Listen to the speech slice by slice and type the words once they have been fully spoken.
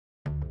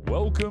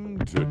Welcome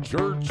to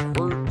Church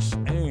Hurts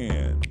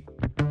and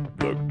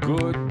the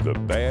good, the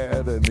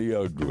bad, and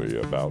the ugly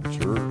about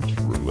church,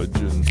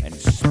 religion, and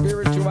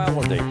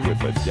spirituality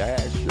with a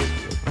dash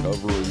of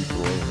recovery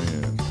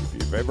thrown in. If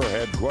you've ever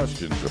had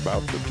questions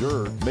about the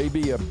church,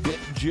 maybe a bit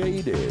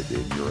jaded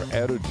in your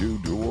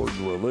attitude toward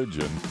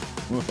religion,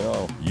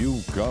 well,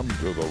 you've come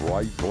to the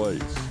right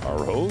place.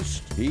 Our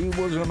host, he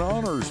was an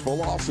honors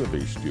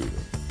philosophy student,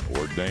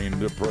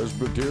 ordained a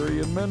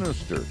Presbyterian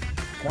minister,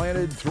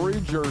 planted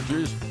 3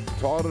 churches,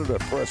 taught at a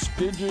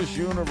prestigious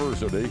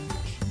university,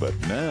 but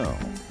now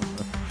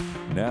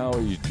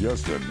he's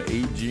just an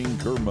aging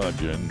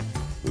curmudgeon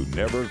who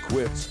never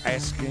quits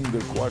asking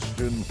the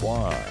question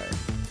why.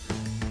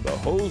 The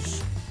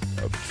host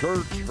of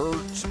Church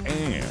Hurts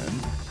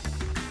and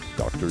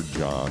Dr.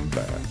 John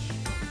Bash.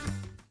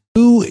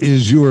 Who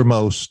is your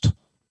most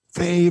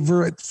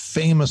favorite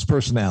famous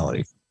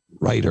personality?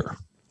 Writer,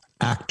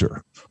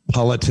 actor,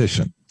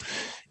 politician?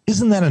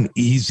 Isn't that an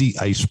easy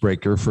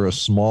icebreaker for a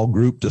small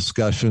group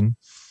discussion?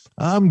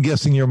 I'm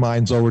guessing your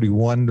mind's already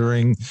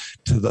wandering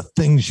to the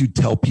things you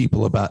tell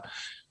people about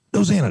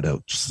those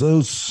anecdotes,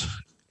 those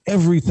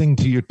everything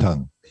to your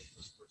tongue.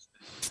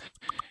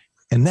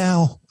 And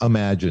now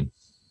imagine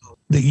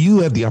that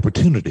you have the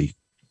opportunity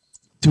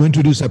to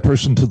introduce that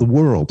person to the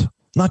world,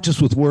 not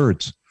just with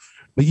words,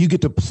 but you get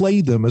to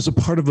play them as a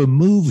part of a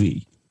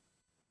movie.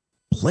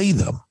 Play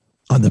them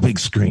on the big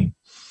screen.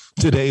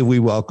 Today, we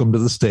welcome to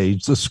the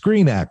stage the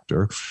screen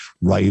actor,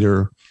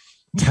 writer,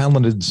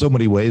 talented in so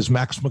many ways,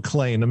 Max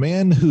McLean, a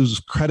man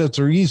whose credits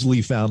are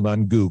easily found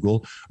on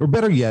Google, or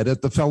better yet,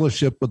 at the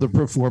Fellowship of the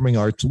Performing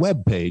Arts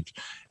webpage,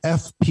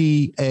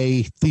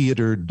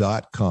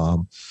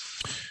 fpatheater.com.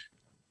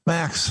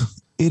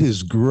 Max, it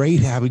is great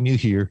having you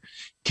here.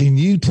 Can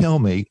you tell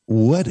me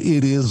what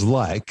it is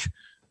like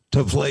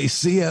to play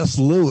C.S.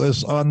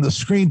 Lewis on the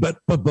screen? But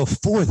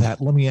before that,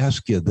 let me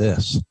ask you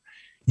this.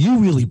 You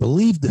really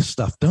believe this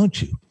stuff, don't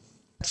you?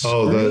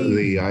 Oh,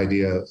 the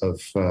idea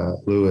of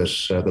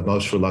Lewis, the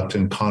most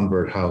reluctant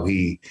convert, how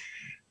he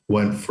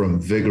went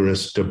from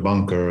vigorous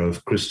debunker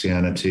of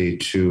Christianity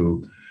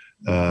to,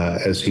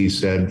 as he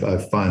said, I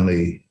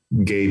finally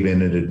gave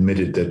in and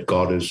admitted that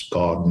God is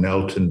God,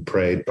 knelt and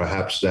prayed,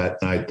 perhaps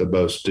that night the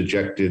most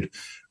dejected,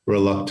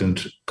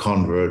 reluctant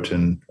convert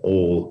in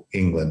all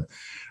England.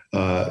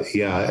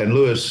 And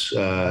Lewis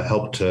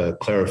helped to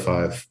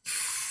clarify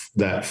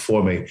that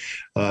for me.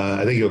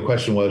 I think your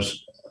question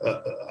was,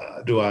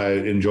 do I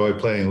enjoy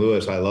playing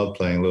Lewis? I love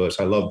playing Lewis.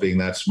 I love being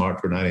that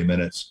smart for 90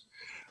 minutes,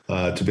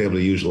 to be able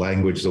to use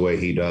language the way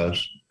he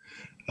does,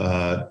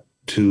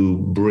 to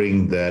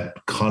bring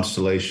that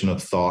constellation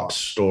of thought,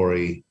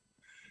 story,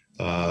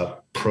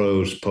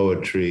 prose,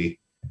 poetry,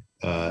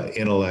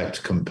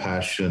 intellect,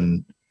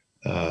 compassion,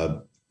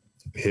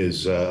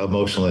 his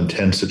emotional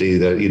intensity,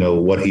 that,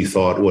 what he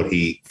thought, what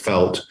he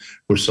felt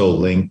were so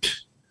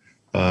linked.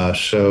 I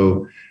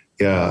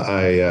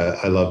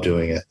love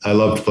doing it. I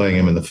loved playing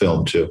him in the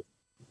film too.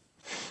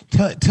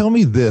 Tell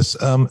me this.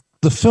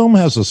 The film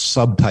has a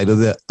subtitle,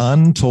 The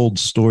Untold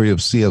Story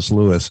of C.S.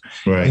 Lewis.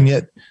 Right. And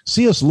yet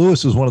C.S.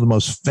 Lewis is one of the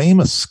most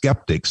famous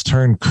skeptics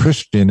turned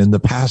Christian in the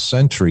past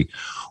century.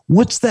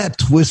 What's that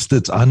twist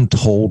that's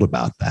untold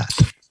about that?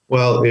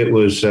 Well, it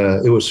was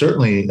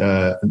certainly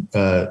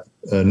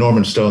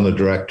Norman Stone, the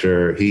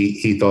director.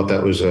 He thought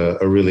that was a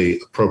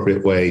really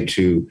appropriate way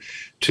to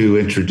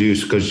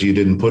introduce, because you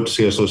didn't put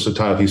C.S. Lewis in the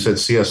title. If you said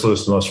C.S.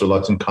 Lewis, the most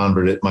reluctant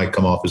convert, it might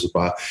come off as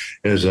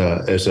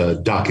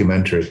a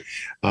documentary.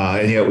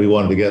 And yet we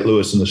wanted to get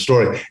Lewis in the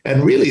story.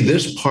 And really,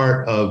 this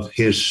part of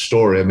his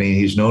story, I mean,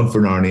 he's known for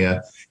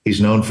Narnia,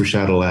 he's known for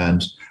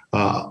Shadowlands,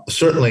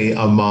 certainly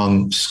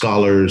among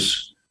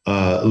scholars,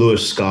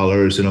 Lewis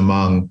scholars, and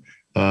among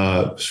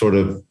sort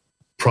of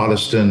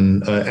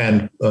Protestant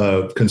and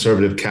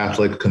conservative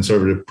Catholic,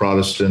 conservative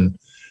Protestant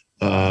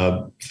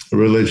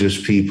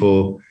religious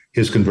people.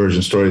 His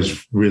conversion story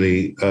is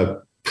really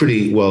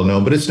pretty well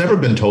known, but it's never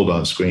been told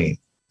on screen,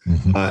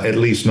 at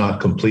least not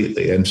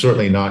completely, and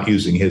certainly not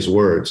using his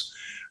words.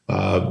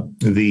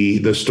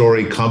 The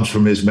story comes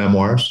from his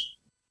memoirs,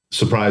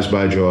 Surprised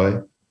by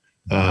Joy.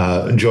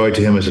 Joy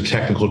to him is a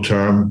technical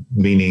term,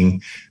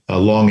 meaning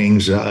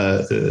longings,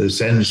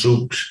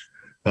 Sehnsucht,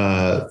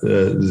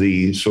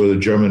 the sort of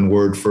German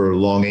word for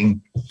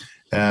longing.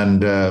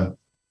 And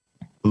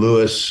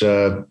Lewis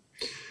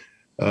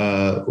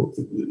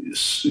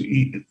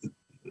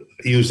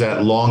used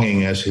that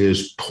longing as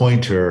his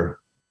pointer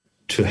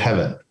to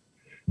heaven.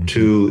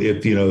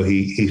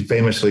 He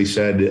famously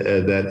said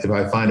that if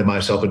I find in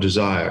myself a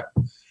desire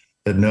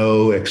that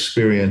no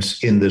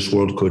experience in this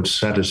world could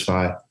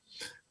satisfy,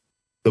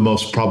 the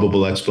most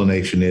probable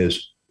explanation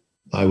is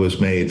I was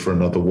made for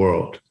another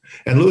world.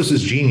 And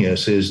Lewis's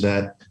genius is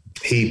that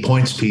he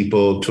points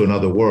people to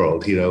another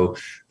world. We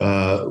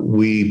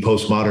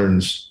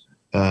postmoderns,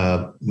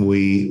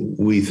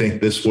 we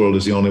think this world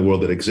is the only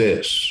world that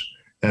exists.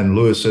 And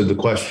Lewis said the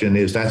question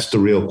is, that's the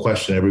real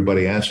question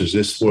everybody answers.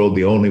 This world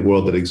the only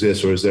world that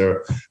exists, or is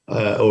there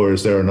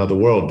another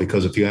world?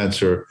 Because if you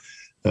answer,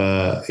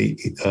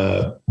 if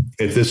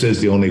this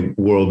is the only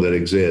world that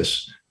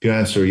exists, you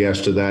answer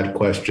yes to that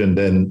question,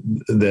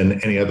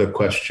 then any other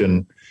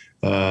question,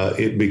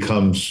 it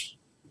becomes,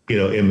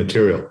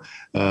 immaterial.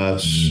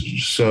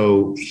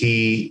 So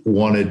he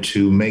wanted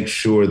to make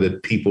sure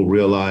that people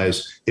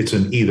realize it's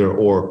an either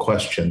or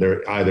question.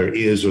 There either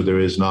is or there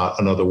is not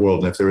another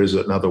world. And if there is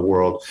another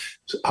world,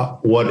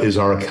 what is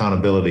our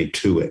accountability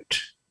to it?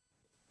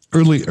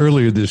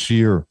 Earlier this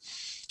year,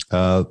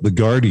 The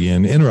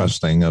Guardian,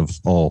 interesting of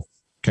all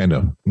kind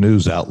of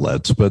news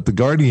outlets, but The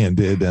Guardian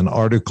did an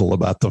article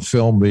about the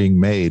film being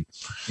made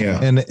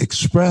and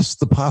expressed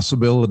the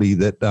possibility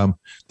that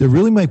there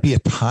really might be a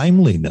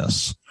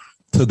timeliness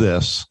to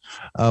this,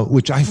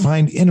 which I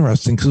find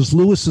interesting because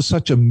Lewis is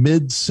such a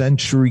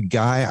mid-century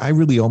guy. I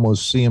really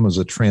almost see him as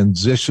a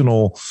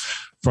transitional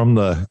from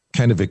the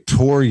kind of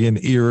Victorian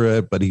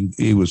era, but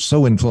he was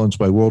so influenced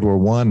by World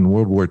War I and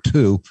World War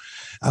II.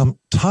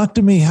 Talk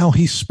to me how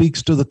he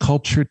speaks to the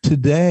culture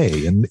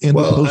today and in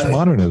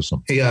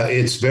postmodernism.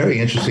 It's very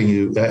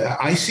interesting.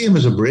 I see him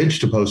as a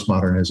bridge to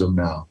postmodernism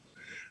now,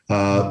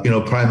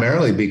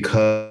 primarily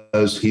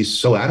because he's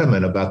so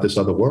adamant about this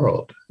other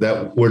world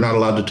that we're not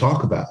allowed to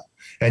talk about.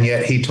 And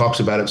yet he talks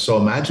about it so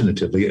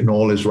imaginatively in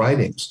all his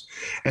writings.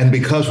 And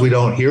because we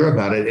don't hear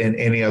about it in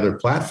any other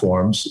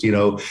platforms,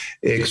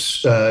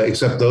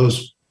 except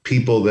those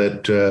people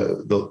that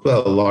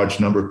a large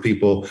number of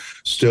people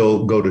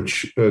still go to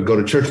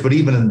church. But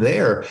even in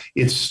there,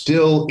 it's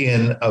still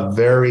in a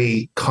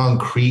very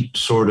concrete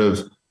sort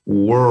of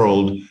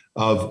world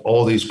of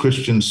all these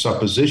Christian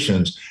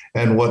suppositions.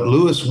 And what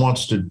Lewis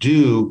wants to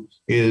do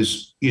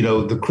is,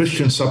 the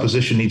Christian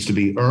supposition needs to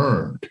be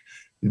earned.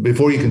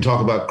 Before you can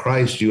talk about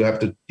Christ, you have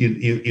to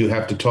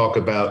talk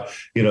about,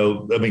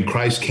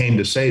 Christ came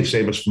to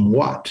save us from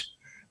what?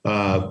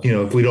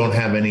 If we don't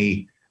have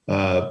any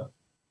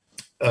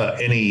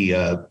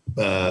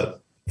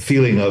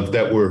feeling of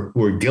that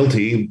we're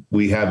guilty,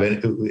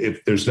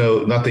 if there's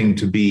nothing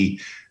to be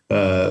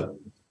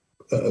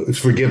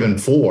forgiven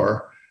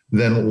for,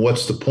 then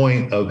what's the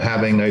point of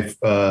having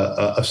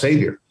a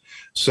savior?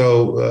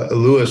 So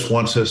Lewis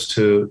wants us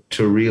to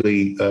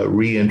really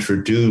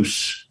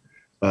reintroduce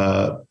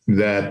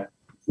that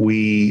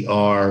we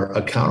are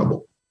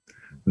accountable,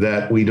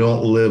 that we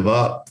don't live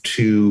up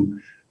to,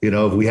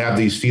 if we have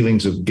these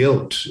feelings of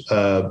guilt,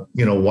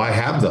 why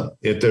have them?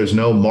 If there's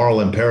no moral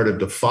imperative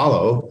to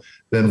follow,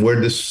 then where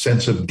does this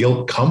sense of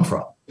guilt come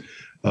from?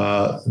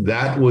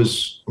 That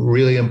was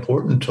really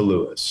important to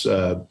Lewis.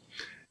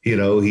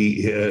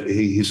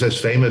 He says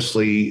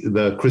famously,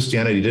 the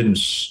Christianity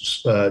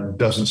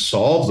doesn't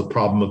solve the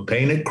problem of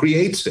pain, it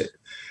creates it.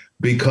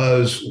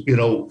 Because,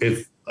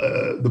 if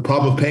the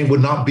problem of pain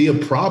would not be a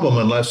problem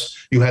unless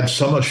you had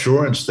some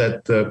assurance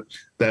that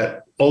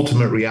that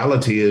ultimate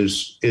reality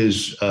is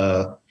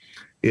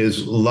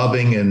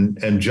loving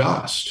and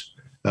just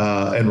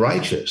and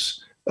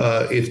righteous.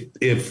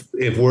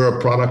 If we're a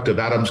product of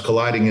atoms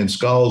colliding in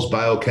skulls,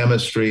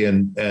 biochemistry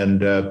and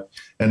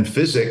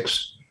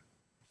physics,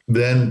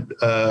 then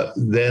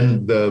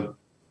the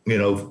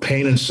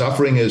pain and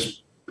suffering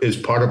is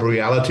part of a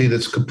reality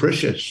that's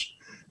capricious.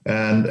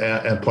 And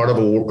part of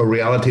a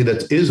reality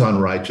that is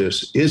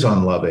unrighteous, is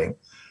unloving.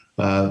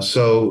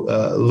 So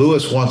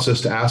Lewis wants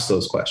us to ask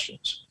those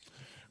questions.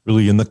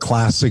 Really, in the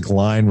classic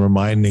line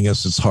reminding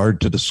us it's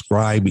hard to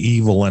describe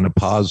evil in a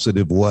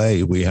positive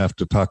way. We have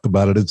to talk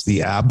about it as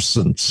the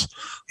absence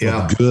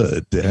of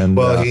good. And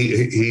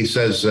he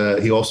says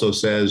he also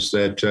says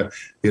that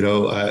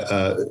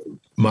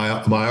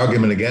my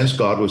argument against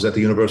God was that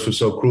the universe was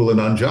so cruel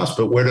and unjust.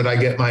 But where did I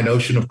get my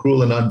notion of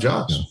cruel and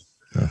unjust?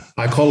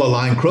 I call a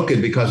line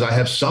crooked because I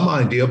have some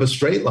idea of a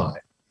straight line.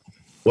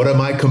 What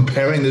am I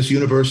comparing this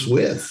universe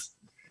with?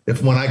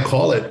 When I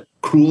call it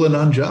cruel and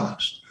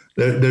unjust,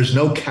 there's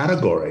no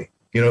category.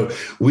 A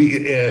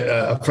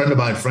friend of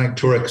mine, Frank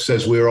Turek,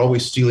 says we are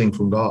always stealing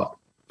from God.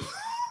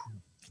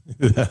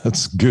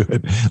 That's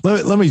good.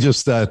 Let me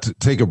just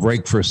take a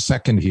break for a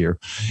second here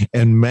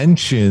and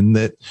mention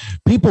that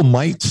people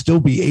might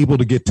still be able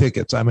to get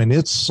tickets. I mean,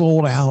 it's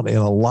sold out in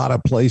a lot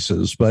of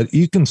places, but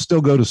you can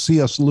still go to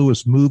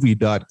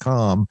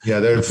cslewismovie.com. Yeah,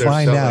 they're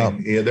find out.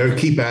 Yeah, they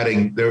keep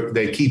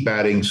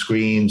adding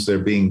screens. They're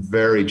being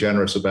very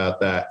generous about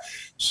that.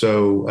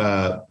 So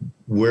I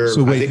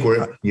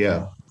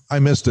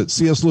missed it.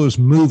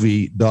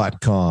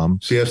 cslewismovie.com. cslewismovie.com.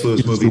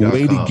 It's the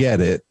way to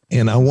get it.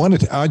 And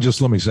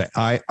let me say,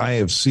 I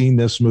have seen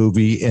this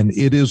movie, and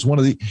it is one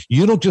of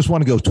you don't just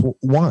want to go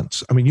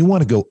once. I mean, you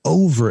want to go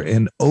over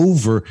and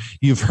over.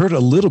 You've heard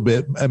a little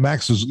bit,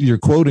 Max, you're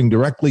quoting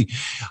directly.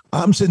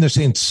 I'm sitting there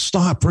saying,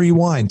 stop,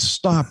 rewind.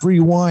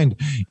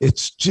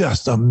 It's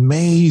just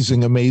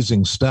amazing,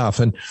 amazing stuff.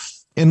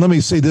 And let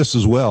me say this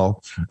as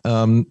well.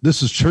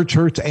 This is Church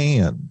Hurts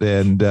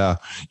and you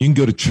can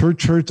go to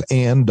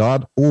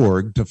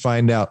churchhurtsand.org to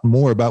find out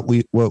more about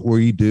what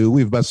we do.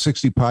 We have about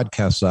 60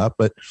 podcasts up,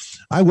 but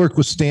I work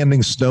with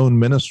Standing Stone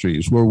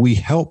Ministries, where we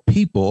help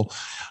people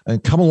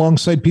and come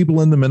alongside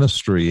people in the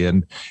ministry,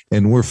 and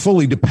we're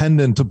fully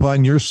dependent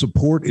upon your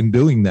support in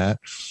doing that.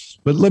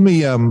 But let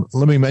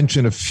me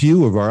mention a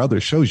few of our other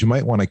shows you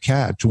might want to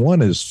catch.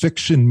 One is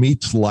Fiction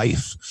Meets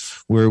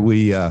Life where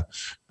we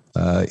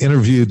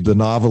interviewed the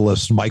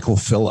novelist Michael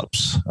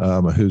Phillips,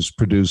 who's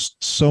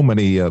produced so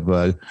many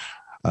of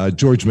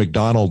George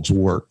MacDonald's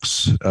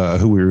works,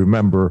 who we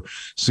remember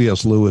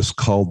C.S. Lewis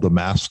called the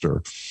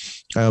master.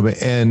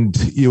 And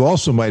you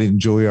also might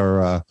enjoy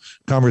our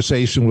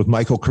conversation with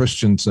Michael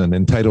Christensen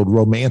entitled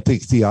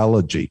Romantic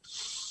Theology.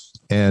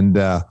 And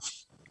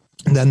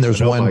then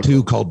there's one,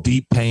 too, called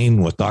Deep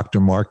Pain with Dr.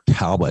 Mark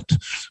Talbot,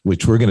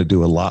 which we're going to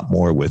do a lot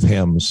more with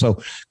him.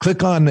 So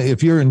click on,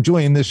 if you're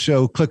enjoying this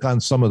show, click on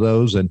some of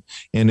those. And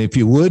if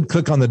you would,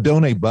 click on the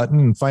donate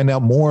button and find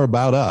out more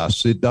about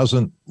us. It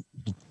doesn't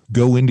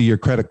go into your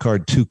credit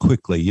card too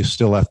quickly. You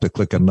still have to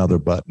click another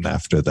button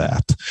after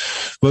that.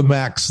 But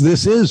Max,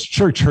 this is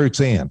Church Hurts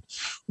And,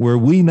 where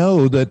we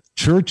know that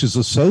church is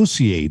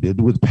associated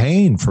with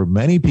pain for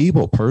many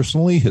people,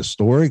 personally,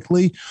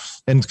 historically,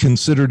 and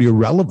considered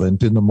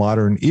irrelevant in the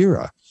modern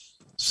era.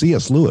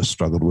 C.S. Lewis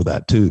struggled with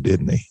that too,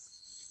 didn't he?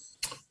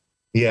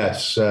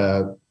 Yes.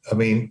 I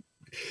mean,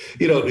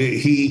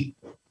 he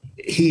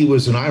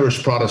was an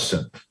Irish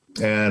Protestant,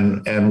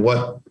 and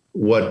what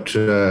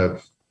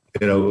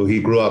he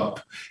grew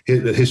up,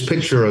 his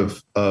picture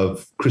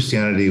of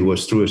Christianity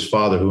was through his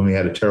father, whom he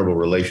had a terrible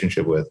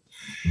relationship with.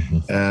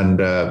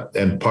 Mm-hmm.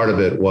 And part of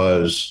it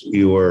was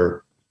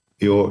your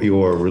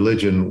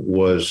religion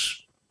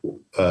was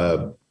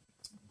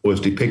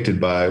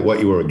depicted by what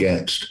you were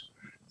against,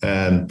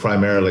 and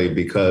primarily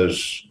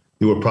because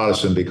you were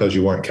Protestant because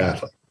you weren't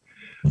Catholic.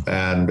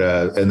 And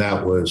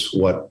that was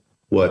what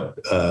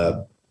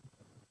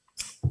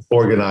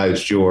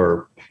organized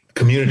your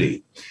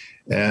community.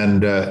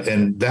 And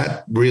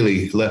that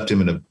really left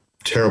him in a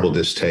terrible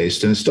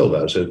distaste, and it still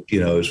does.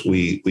 As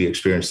we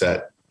experience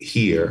that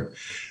here.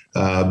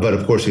 But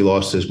of course, he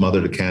lost his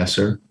mother to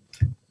cancer.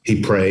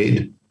 He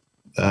prayed.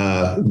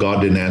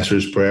 God didn't answer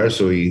his prayer,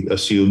 so he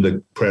assumed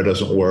that prayer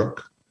doesn't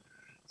work.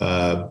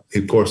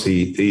 Of course,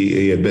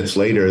 he admits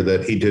later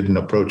that he didn't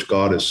approach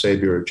God as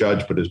Savior or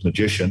Judge, but as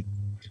magician.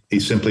 He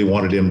simply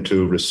wanted him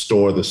to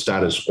restore the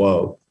status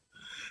quo.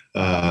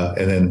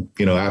 And then,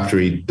 after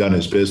he'd done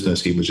his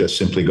business, he would just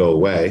simply go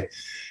away.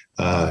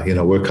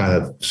 We're kind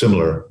of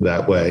similar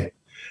that way.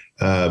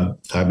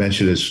 I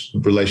mentioned his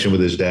relation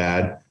with his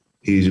dad.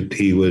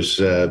 He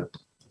was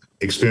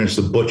experienced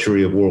the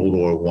butchery of World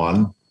War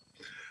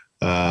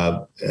I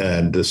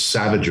and the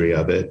savagery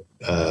of it.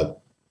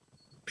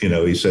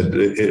 He said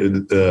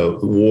the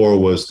war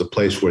was the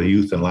place where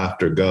youth and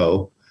laughter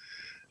go,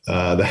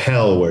 the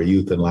hell where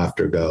youth and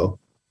laughter go.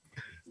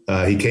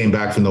 He came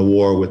back from the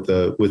war with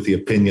the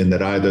opinion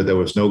that either there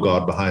was no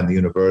God behind the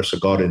universe, a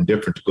God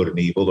indifferent to good and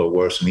evil, or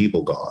worse, an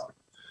evil God.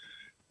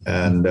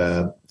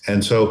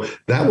 And so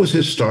that was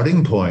his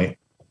starting point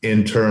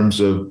in terms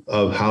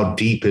of how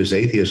deep his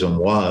atheism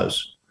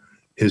was,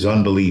 his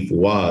unbelief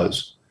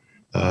was.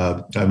 He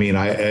had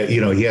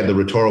the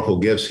rhetorical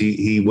gifts.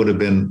 He would have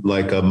been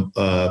like a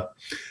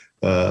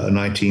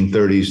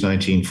 1930s,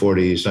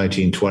 1940s,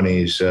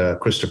 1920s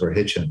Christopher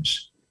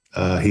Hitchens.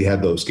 He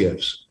had those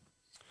gifts.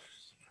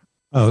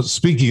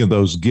 Speaking of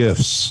those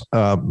gifts,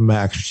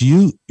 Max,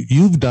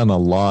 you've done a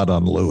lot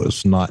on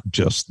Lewis, not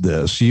just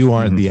this. You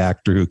aren't the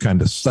actor who kind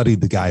of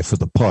studied the guy for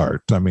the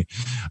part. I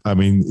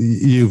mean,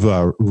 you've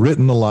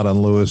written a lot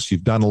on Lewis.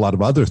 You've done a lot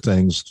of other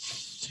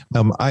things.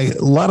 A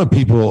lot of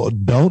people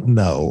don't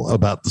know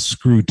about the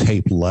Screw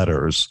Tape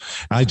Letters.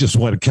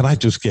 Can I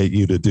just get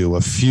you to do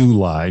a few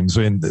lines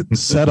and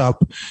set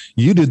up?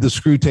 You did the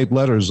Screw Tape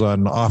Letters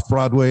on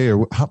Off-Broadway,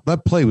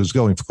 that play was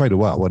going for quite a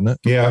while, wasn't it?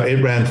 Yeah,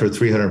 it ran for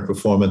 300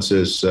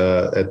 performances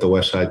at the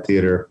West Side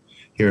Theater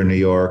here in New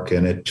York,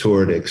 and it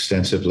toured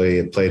extensively.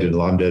 It played in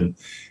London.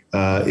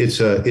 It's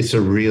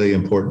a really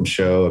important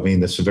show. I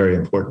mean, it's a very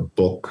important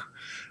book.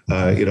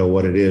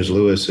 What it is,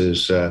 Lewis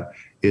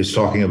is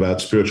talking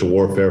about spiritual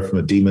warfare from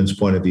a demon's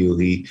point of view.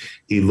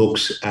 He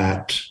looks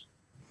at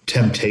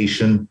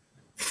temptation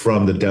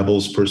from the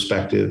devil's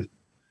perspective,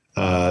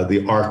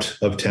 the art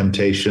of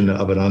temptation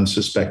of an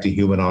unsuspecting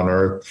human on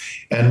earth.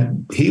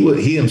 And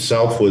he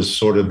himself was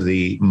sort of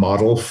the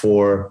model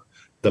for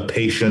the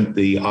patient,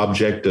 the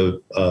object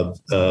of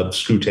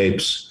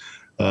Screwtape's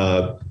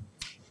the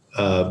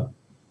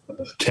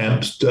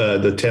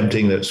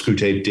tempting that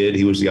Screwtape did.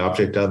 He was the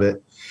object of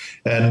it.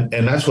 And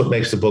that's what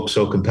makes the book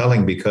so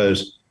compelling,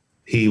 because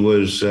he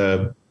was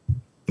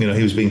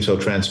being so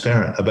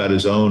transparent about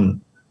his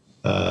own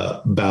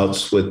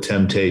bouts with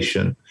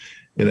temptation.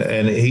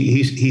 And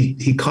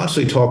he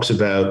constantly talks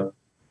about,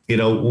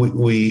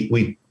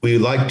 we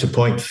like to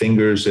point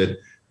fingers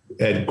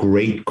at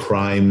great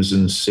crimes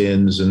and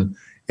sins and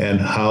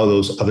how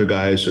those other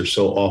guys are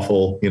so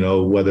awful,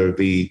 whether it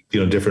be,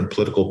 different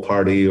political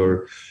party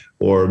or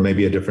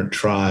maybe a different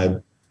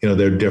tribe,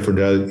 they're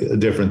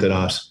different than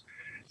us.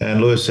 And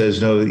Lewis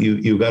says, no,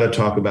 you got to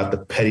talk about the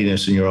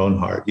pettiness in your own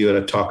heart. You got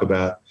to talk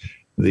about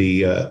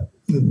the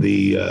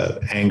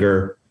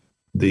anger,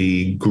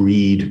 the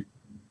greed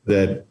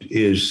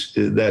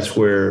that's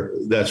where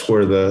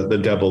the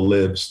devil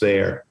lives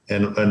there,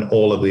 and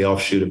all of the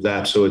offshoot of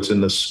that. So it's in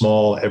the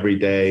small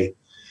everyday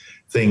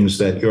things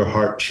that your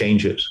heart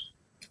changes.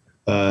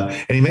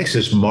 And he makes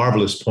this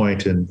marvelous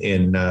point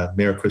in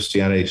Mere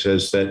Christianity. He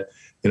says that,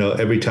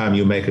 every time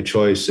you make a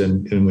choice,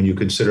 and when you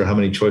consider how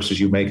many choices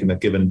you make in a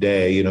given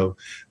day,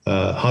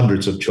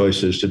 hundreds of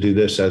choices to do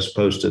this as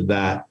opposed to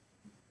that.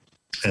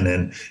 And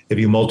then if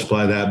you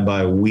multiply that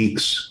by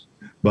weeks,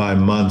 by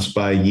months,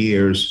 by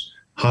years,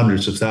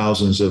 hundreds of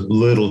thousands of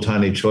little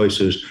tiny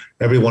choices,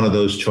 every one of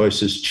those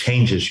choices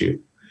changes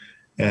you.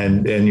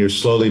 And you're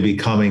slowly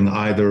becoming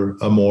either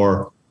a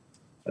more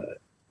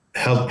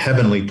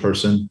heavenly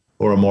person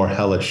or a more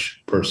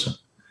hellish person.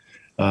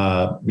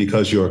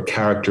 Because your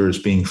character is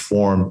being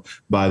formed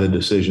by the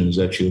decisions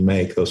that you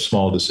make, those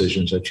small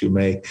decisions that you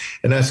make.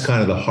 And that's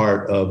kind of the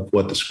heart of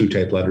what the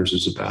Screwtape Letters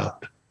is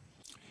about.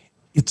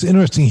 It's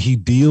interesting. He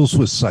deals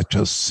with such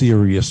a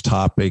serious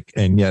topic,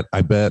 and yet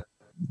I bet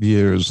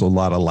there's a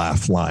lot of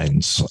laugh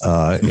lines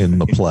in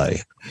the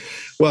play.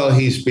 Well,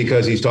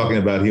 because he's talking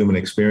about human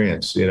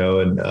experience,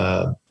 and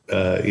a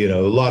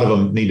lot of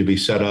them need to be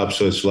set up,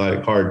 so it's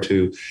like hard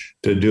to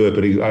do it.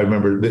 But I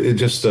remember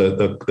just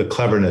the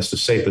cleverness. The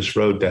safest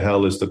road to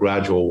hell is the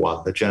gradual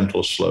one, the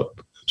gentle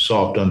slope,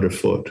 soft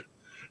underfoot,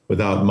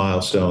 without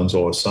milestones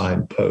or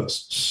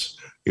signposts.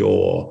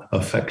 Your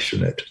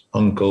affectionate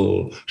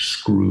Uncle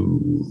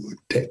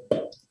Screwtape.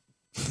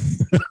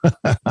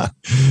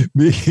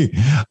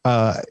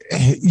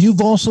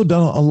 You've also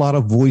done a lot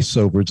of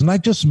voiceovers, and I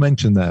just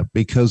mentioned that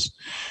because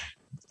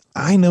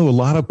I know a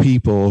lot of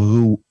people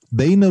who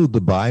they know the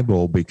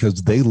Bible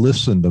because they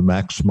listened to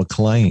Max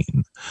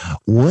McLean.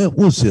 What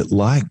was it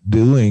like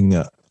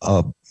doing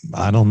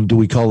do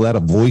we call that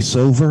a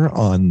voiceover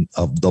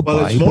of the Bible?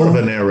 Well, it's more of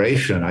a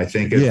narration. I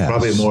think it's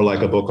probably more like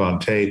a book on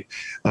tape.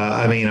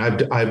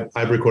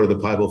 I've recorded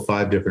the Bible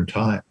 5 different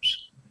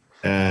times,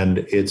 and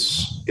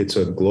it's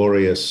a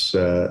glorious.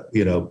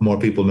 More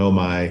people know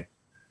my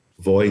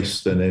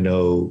voice than they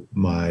know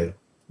my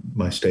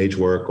stage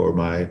work or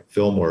my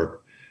film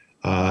work,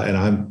 and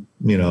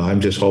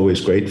I'm just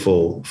always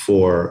grateful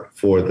for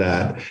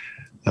that.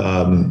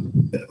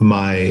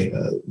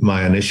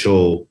 My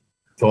initial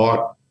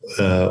thought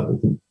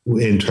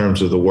in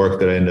terms of the work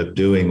that I ended up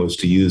doing was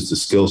to use the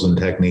skills and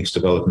techniques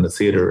developed in the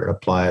theater and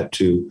apply it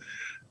to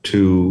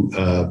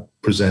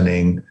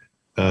presenting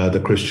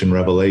the Christian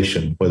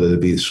revelation, whether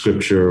it be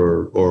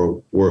scripture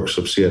or works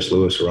of C.S.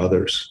 Lewis or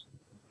others.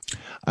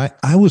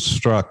 I was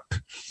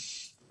struck.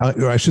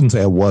 I shouldn't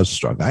say I was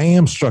struck. I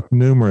am struck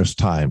numerous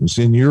times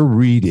in your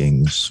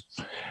readings.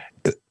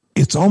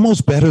 It's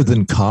almost better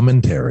than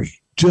commentary.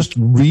 Just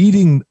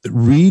reading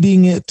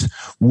it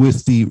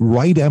with the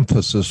right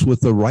emphasis,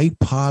 with the right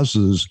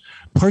pauses,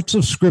 parts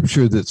of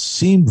scripture that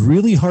seemed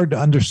really hard to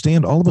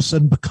understand all of a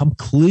sudden become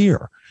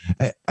clear.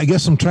 I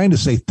guess I'm trying to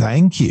say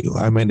thank you.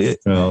 I mean,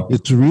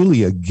 it's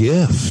really a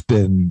gift,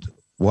 and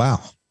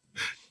wow.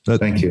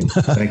 Thank you.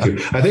 Thank you.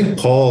 I think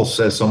Paul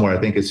says somewhere, I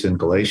think it's in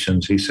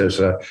Galatians, he says,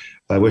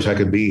 I wish I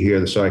could be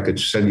here so I could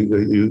send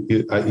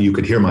you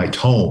could hear my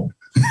tone.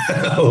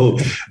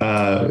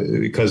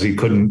 Because he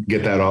couldn't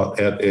get that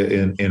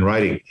in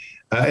writing.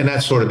 And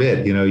that's sort of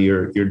it.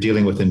 You're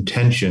dealing with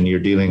intention.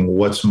 You're dealing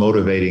what's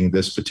motivating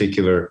this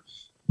particular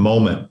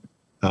moment.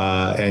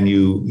 And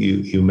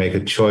you make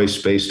a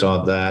choice based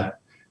on that,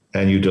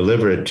 and you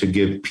deliver it to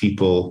give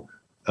people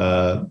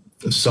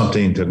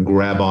something to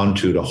grab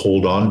onto, to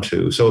hold on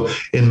to. So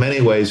in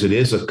many ways, it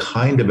is a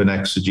kind of an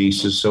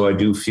exegesis. So I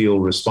do feel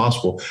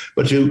responsible.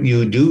 But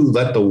you do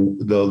let the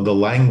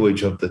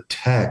language of the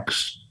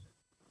text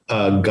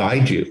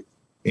guide you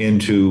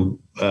into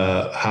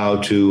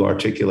how to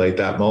articulate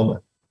that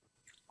moment.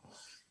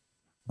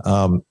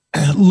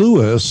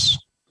 Lewis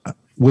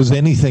was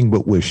anything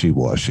but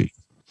wishy-washy.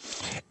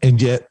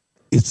 And yet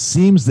it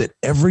seems that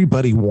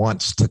everybody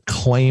wants to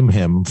claim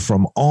him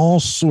from all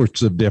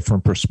sorts of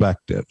different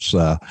perspectives,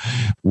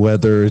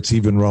 whether it's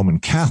even Roman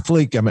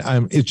Catholic. I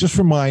mean, it just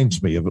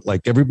reminds me of it.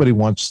 Like everybody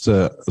wants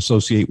to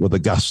associate with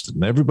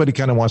Augustine. Everybody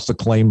kind of wants to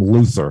claim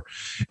Luther.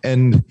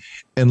 And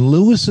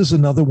Lewis is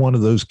another one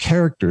of those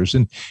characters.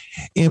 And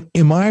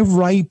am I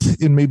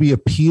right in maybe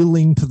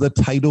appealing to the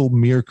title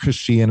Mere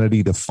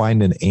Christianity to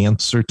find an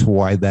answer to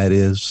why that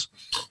is?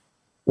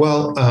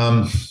 Well,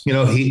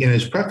 he in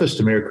his preface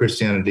to Mere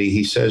Christianity,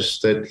 he says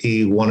that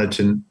he wanted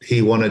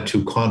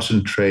to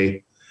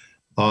concentrate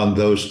on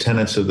those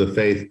tenets of the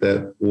faith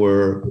that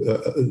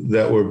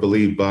were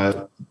believed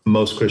by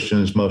most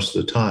Christians most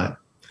of the time,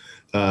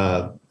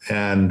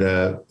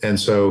 and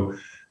so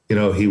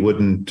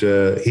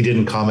he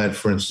didn't comment,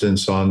 for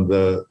instance, on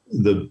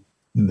the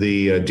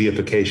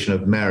deification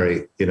of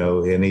Mary,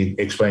 and he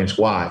explains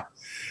why,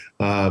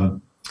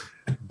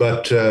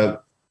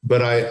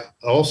 But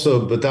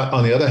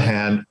on the other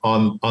hand,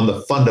 on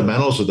the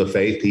fundamentals of the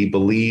faith, he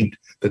believed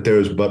that there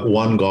is but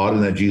one God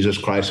and that Jesus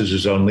Christ is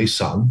his only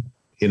son.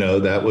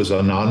 That was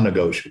a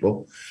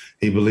non-negotiable.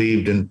 He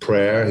believed in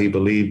prayer. He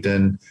believed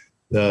in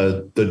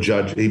the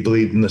judge. He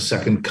believed in the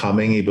second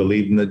coming. He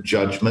believed in the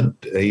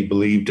judgment. He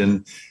believed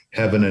in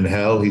heaven and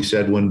hell. He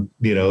said and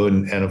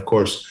of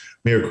course,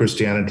 Mere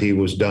Christianity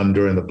was done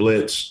during the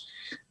Blitz.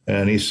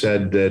 And he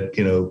said that,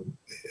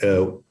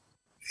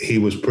 he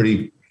was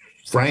pretty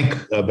frank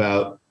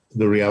about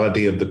the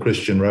reality of the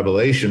Christian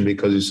revelation,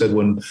 because he said,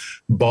 when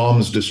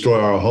bombs destroy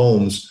our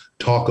homes,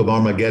 talk of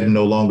Armageddon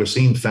no longer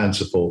seem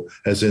fanciful,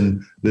 as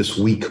in this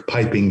weak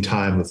piping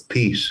time of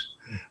peace.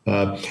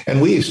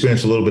 And we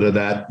experienced a little bit of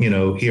that,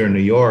 here in New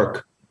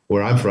York,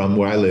 where I'm from,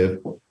 where I live.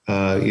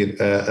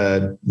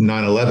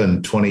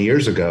 9/11 20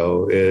 years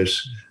ago,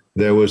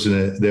 there was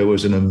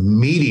an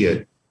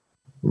immediate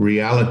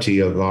reality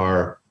of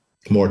our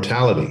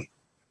mortality,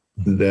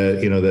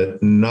 that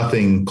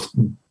nothing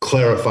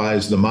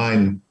clarifies the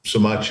mind so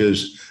much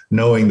as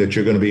knowing that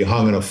you're going to be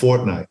hung in a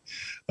fortnight.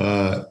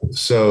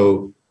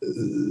 So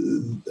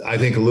I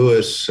think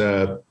Lewis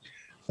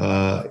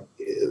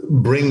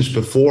brings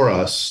before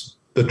us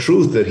the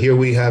truth that here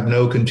we have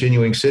no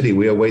continuing city.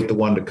 We await the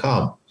one to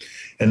come.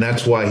 And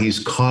that's why he's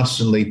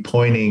constantly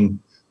pointing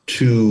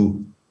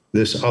to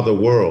this other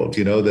world,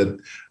 that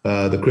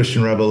the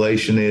Christian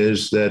revelation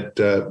is that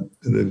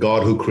the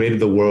God who created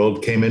the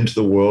world came into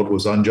the world,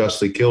 was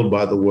unjustly killed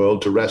by the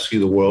world to rescue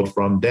the world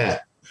from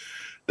death.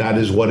 That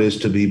is what is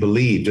to be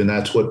believed. And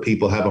that's what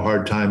people have a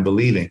hard time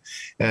believing.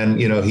 And,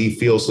 he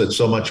feels that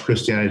so much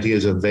Christianity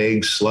is a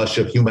vague slush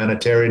of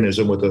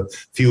humanitarianism with a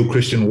few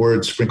Christian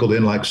words sprinkled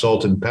in like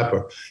salt and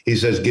pepper. He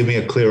says, give me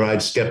a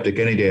clear-eyed skeptic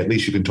any day. At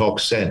least you can talk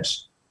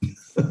sense.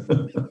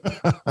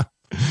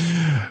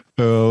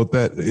 Oh,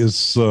 that is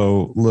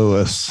so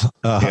Lewis.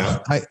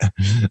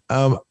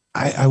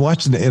 I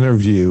watched an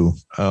interview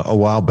a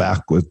while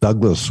back with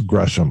Douglas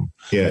Gresham,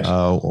 yes.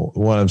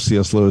 One of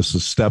C.S.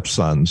 Lewis's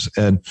stepsons.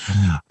 And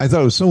I thought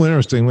it was so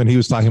interesting when he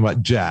was talking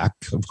about Jack,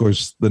 of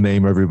course, the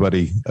name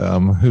everybody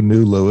who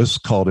knew Lewis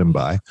called him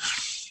by.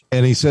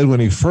 And he said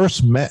when he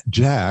first met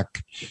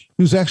Jack, he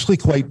was actually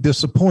quite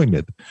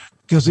disappointed,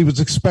 because he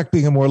was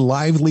expecting a more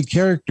lively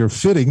character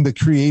fitting the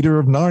creator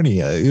of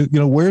Narnia.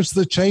 Where's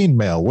the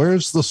chainmail?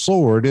 Where's the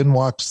sword? In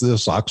walks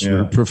this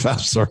Oxford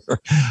professor.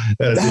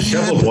 A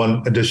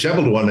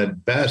disheveled one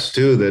at best,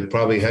 too, that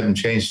probably hadn't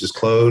changed his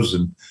clothes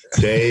in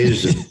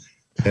days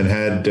and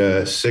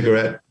had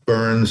cigarette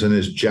burns in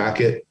his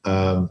jacket.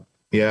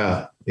 He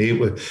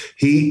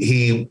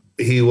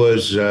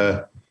was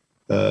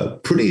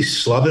pretty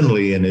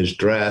slovenly in his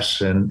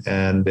dress, and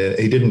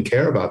he didn't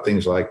care about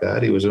things like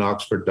that. He was an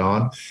Oxford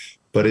Don.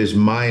 But his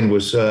mind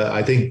was,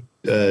 I think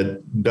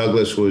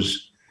Douglas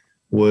was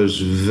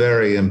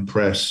very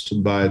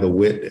impressed by the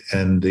wit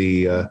and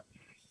the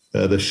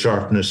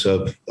sharpness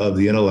of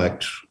the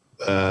intellect,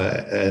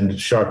 and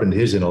sharpened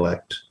his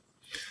intellect.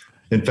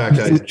 In fact,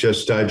 I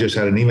just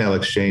had an email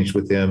exchange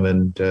with him,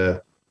 and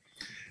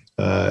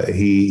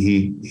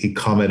he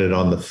commented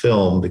on the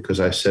film because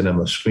I sent him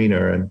a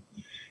screener, and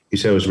he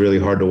said it was really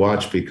hard to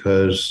watch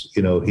because,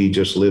 he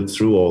just lived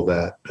through all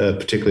that,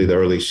 particularly the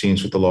early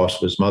scenes with the loss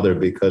of his mother,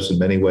 because in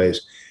many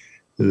ways,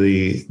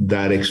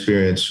 that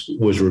experience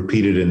was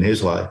repeated in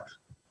his life.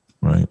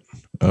 Right.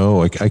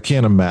 Oh, I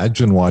can't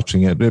imagine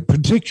watching it.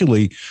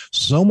 Particularly,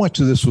 so much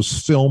of this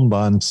was filmed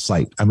on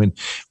site. I mean,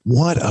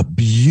 what a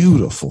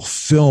beautiful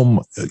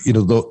film.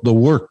 The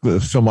work, the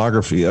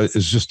filmography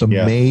is just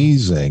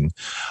amazing.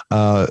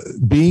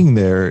 Being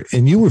there,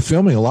 and you were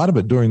filming a lot of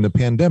it during the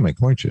pandemic,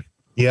 weren't you?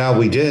 Yeah,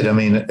 we did. I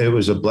mean, it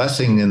was a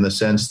blessing in the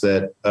sense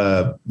that,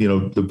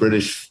 the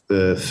British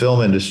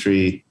film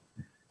industry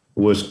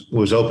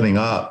was opening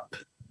up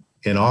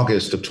in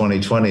August of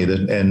 2020.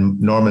 And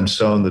Norman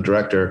Stone, the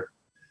director,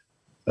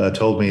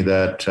 told me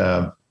that,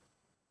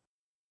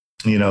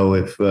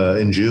 if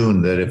in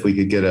June, that if we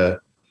could get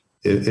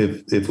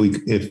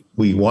if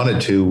we wanted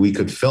to, we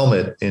could film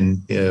it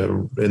in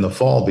the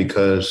fall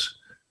because,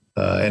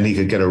 and he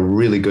could get a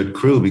really good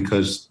crew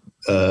because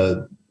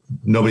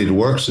nobody had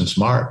worked since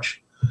March.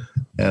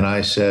 And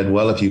I said,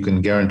 well, if you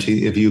can confirm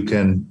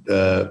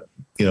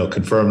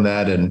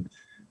that and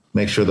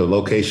make sure the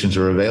locations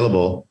are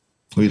available,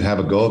 we'd have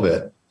a go of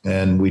it.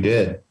 And we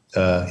did.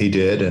 He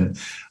did. And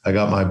I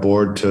got my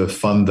board to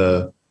fund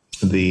the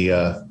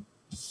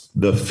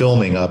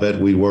filming of it.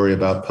 We worry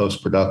about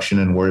post-production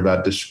and worry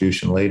about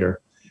distribution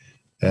later.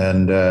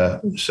 And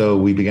so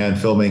we began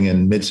filming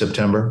in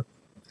mid-September,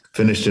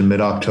 finished in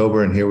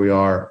mid-October, and here we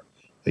are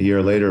a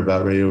year later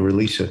about ready to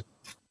release it.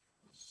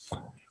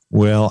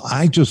 Well,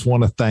 I just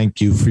want to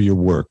thank you for your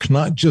work,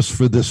 not just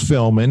for this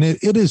film. And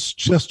it is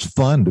just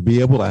fun to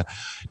be able to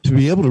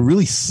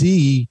really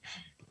see,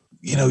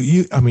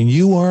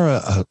 you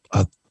are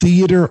a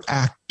theater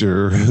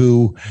actor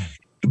who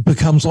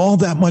becomes all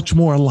that much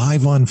more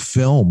alive on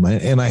film.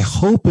 And I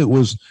hope it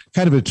was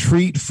kind of a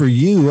treat for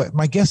you.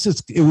 My guess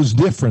it was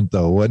different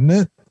though, wasn't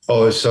it?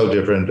 Oh, it's so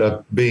different.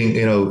 Being,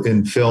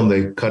 in film,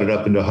 they cut it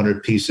up into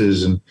 100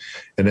 pieces and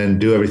then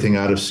do everything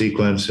out of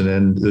sequence. And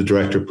then the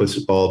director puts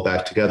it all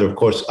back together. Of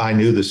course, I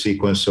knew the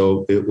sequence,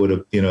 so it would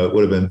have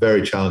been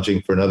very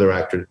challenging for another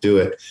actor to do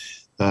it.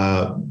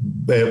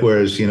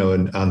 Whereas,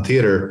 on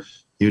theater,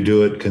 you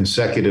do it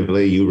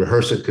consecutively, you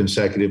rehearse it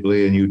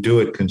consecutively, and you do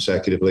it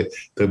consecutively.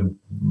 The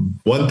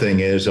one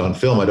thing is on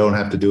film, I don't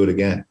have to do it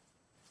again.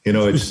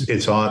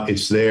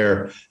 It's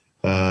there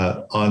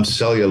on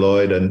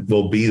celluloid and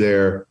will be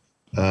there.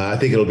 I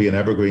think it'll be an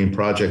evergreen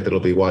project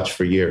that'll be watched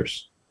for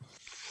years.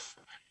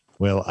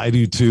 Well, I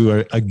do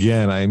too.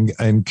 Again, I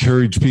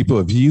encourage people,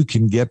 if you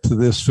can get to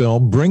this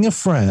film, bring a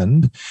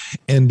friend,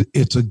 and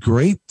it's a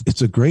great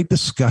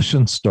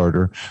discussion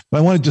starter. But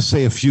I want to just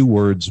say a few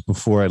words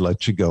before I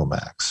let you go,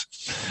 Max.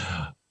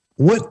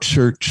 What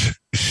church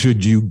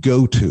should you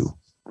go to?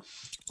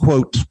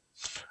 Quote,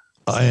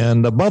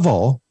 and above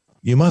all,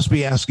 you must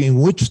be asking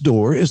which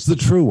door is the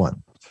true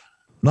one,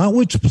 not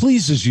which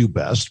pleases you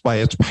best by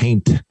its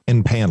paint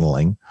and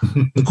paneling.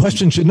 The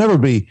question should never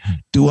be,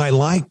 do I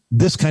like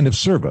this kind of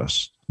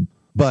service?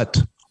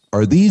 But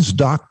are these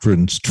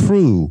doctrines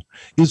true?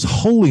 Is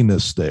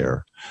holiness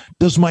there?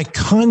 Does my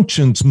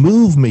conscience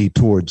move me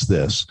towards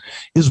this?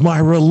 Is my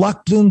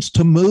reluctance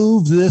to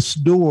move this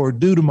door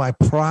due to my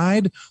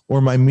pride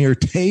or my mere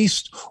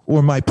taste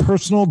or my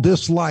personal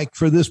dislike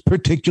for this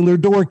particular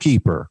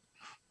doorkeeper?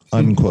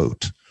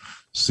 Unquote.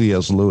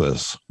 C.S.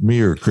 Lewis,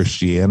 Mere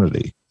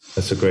Christianity.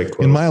 That's a great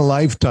quote. In my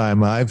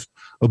lifetime, I've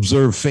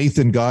observed faith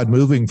in God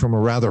moving from a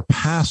rather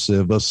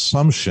passive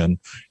assumption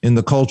in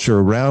the culture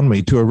around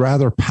me to a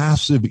rather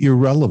passive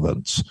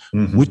irrelevance.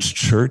 Mm-hmm. Which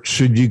church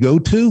should you go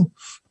to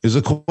is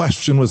a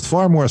question with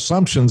far more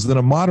assumptions than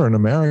a modern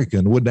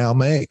American would now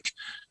make.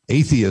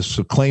 Atheists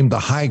have claimed the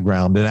high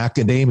ground in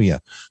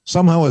academia,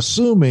 somehow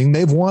assuming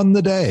they've won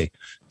the day,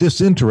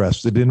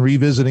 disinterested in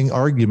revisiting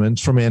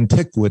arguments from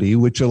antiquity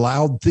which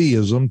allowed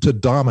theism to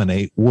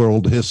dominate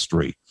world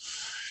history.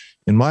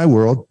 In my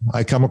world,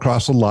 I come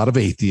across a lot of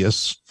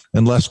atheists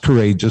and less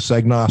courageous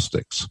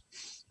agnostics.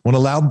 When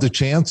allowed the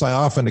chance, I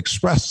often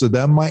express to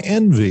them my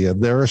envy of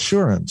their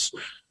assurance.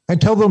 I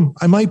tell them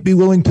I might be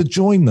willing to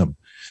join them,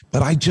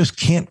 but I just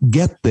can't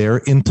get there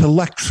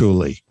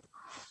intellectually.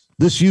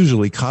 This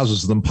usually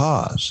causes them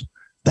pause.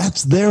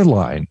 That's their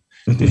line.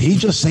 Did he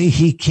just say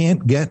he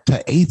can't get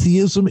to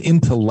atheism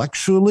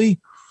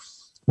intellectually?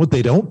 What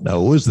they don't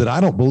know is that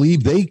I don't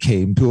believe they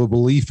came to a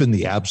belief in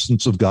the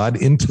absence of God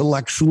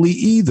intellectually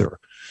either.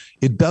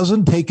 It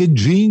doesn't take a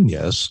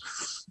genius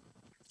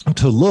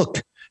to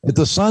look at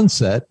the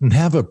sunset and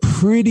have a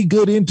pretty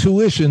good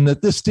intuition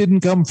that this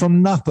didn't come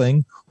from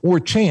nothing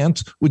or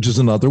chance, which is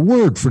another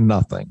word for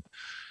nothing.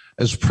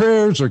 As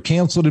prayers are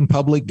canceled in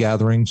public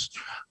gatherings,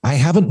 I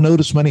haven't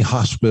noticed many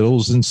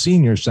hospitals and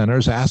senior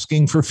centers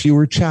asking for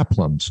fewer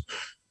chaplains.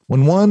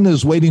 When one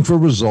is waiting for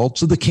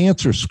results of the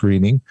cancer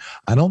screening,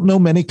 I don't know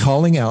many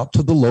calling out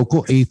to the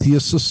local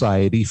atheist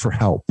society for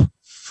help.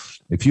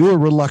 If you are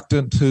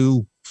reluctant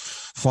to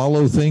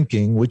follow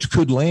thinking, which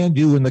could land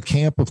you in the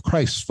camp of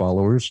Christ's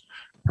followers,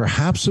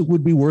 perhaps it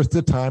would be worth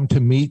the time to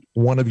meet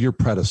one of your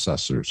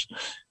predecessors.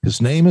 His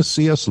name is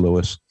C.S.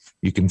 Lewis.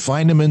 You can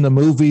find him in the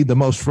movie, The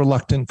Most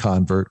Reluctant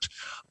Convert.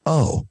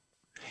 Oh,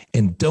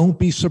 and don't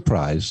be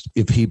surprised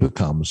if he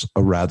becomes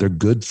a rather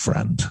good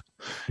friend.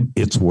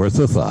 It's worth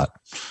a thought.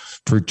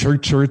 For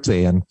Church Hurts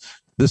and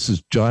this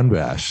is John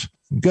Bash.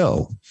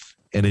 Go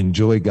and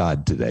enjoy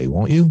God today,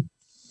 won't you?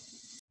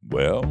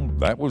 Well,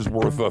 that was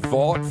worth a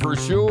thought for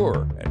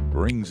sure, and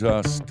brings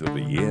us to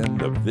the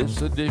end of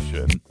this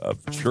edition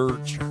of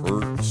Church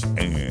Hurts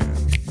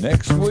and.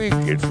 Next week,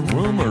 it's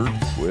rumored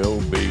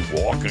we'll be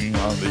walking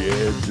on the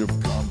edge of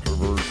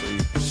controversy,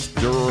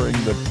 stirring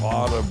the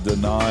pot of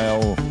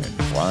denial,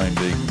 and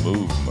finding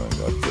movement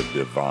of the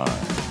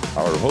divine.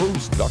 Our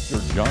host,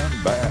 Dr. John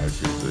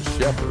Bash, is a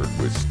shepherd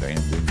with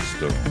Standing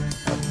Stone,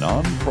 a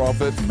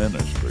non-profit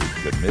ministry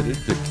committed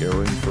to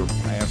caring for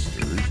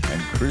pastors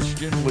and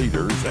Christian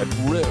leaders at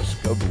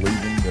risk of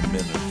leaving the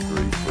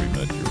ministry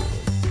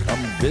prematurely.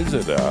 Come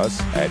visit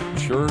us at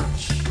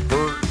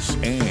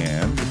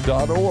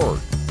churchhurtsand.org.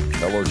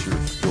 Tell us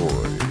your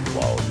story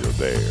while you're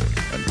there.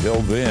 Until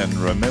then,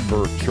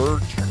 remember,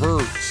 church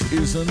hurts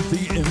isn't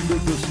the end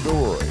of the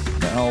story.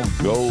 Now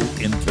go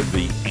into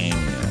the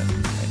and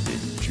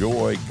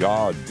enjoy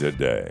God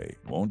today,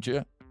 won't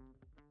you?